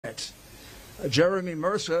Jeremy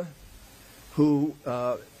Mercer, who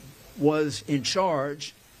was in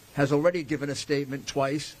charge, has already given a statement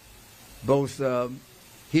twice, both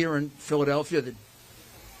here in Philadelphia the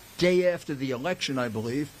day after the election, I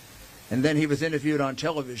believe, and then he was interviewed on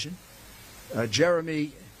television.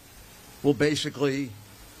 Jeremy will basically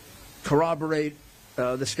corroborate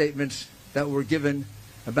the statements that were given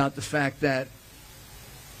about the fact that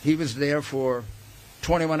he was there for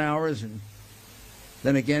 21 hours and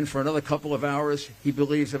then again for another couple of hours. He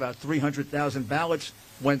believes about 300,000 ballots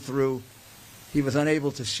went through. He was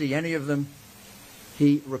unable to see any of them.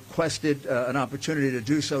 He requested an opportunity to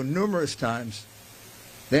do so numerous times.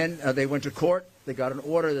 Then they went to court. They got an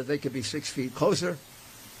order that they could be 6 feet closer.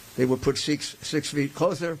 They were put six feet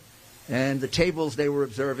closer, and the tables they were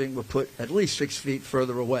observing were put at least 6 feet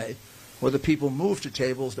further away, or the people moved to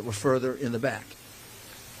tables that were further in the back.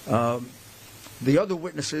 The other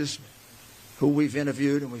witnesses who we've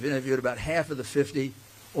interviewed, and we've interviewed about half of the 50,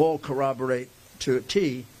 all corroborate to a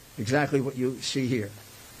T exactly what you see here,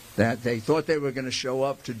 that they thought they were going to show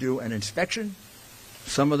up to do an inspection.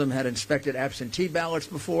 Some of them had inspected absentee ballots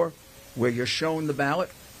before, where you're shown the ballot.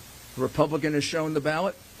 The Republican is shown the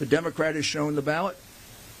ballot. The Democrat is shown the ballot.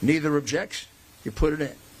 Neither objects, you put it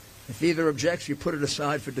in. If either objects, you put it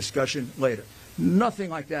aside for discussion later. Nothing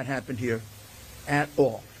like that happened here at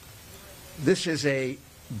all. This is a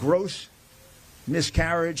gross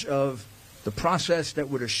miscarriage of the process that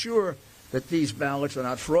would assure that these ballots are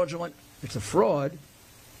not fraudulent. It's a fraud,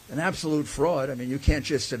 an absolute fraud. I mean, you can't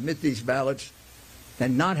just submit these ballots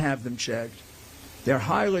and not have them checked. They're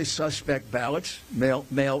highly suspect ballots,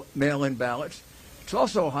 mail-in ballots. It's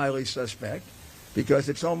also highly suspect because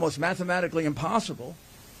it's almost mathematically impossible,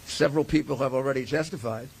 several people have already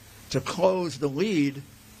testified, to close the lead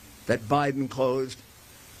that Biden closed.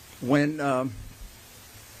 When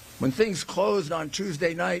things closed on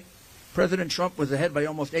Tuesday night, President Trump was ahead by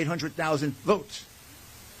almost 800,000 votes.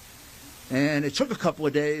 And it took a couple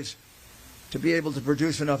of days to be able to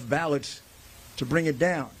produce enough ballots to bring it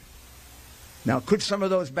down. Now, could some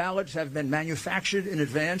of those ballots have been manufactured in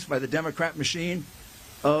advance by the Democrat machine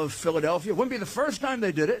of Philadelphia? It wouldn't be the first time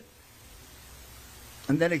they did it.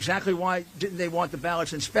 And then exactly why didn't they want the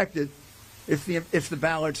ballots inspected if the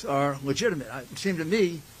ballots are legitimate? It seemed to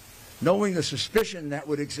me, knowing the suspicion that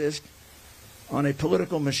would exist on a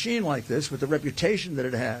political machine like this, with the reputation that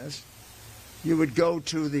it has, you would go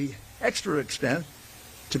to the extra extent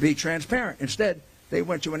to be transparent. Instead, they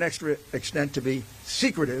went to an extra extent to be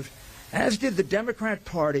secretive, as did the Democrat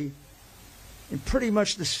Party in pretty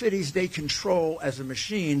much the cities they control as a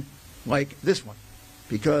machine like this one.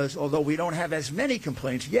 Because although we don't have as many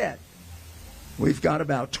complaints yet, we've got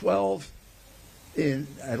about 12 in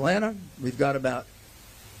Atlanta, we've got about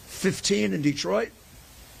 15 in Detroit,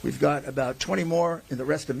 we've got about 20 more in the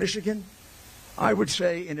rest of Michigan. I would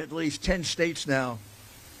say in at least 10 states now,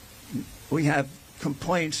 we have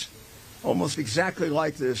complaints almost exactly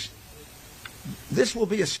like this. This will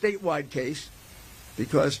be a statewide case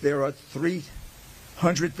because there are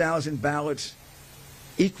 300,000 ballots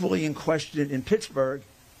equally in question in Pittsburgh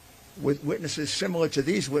with witnesses similar to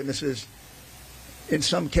these witnesses. In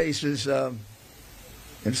some cases,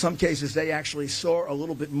 they actually saw a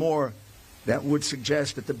little bit more that would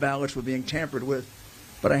suggest that the ballots were being tampered with.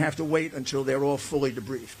 But I have to wait until they're all fully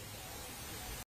debriefed.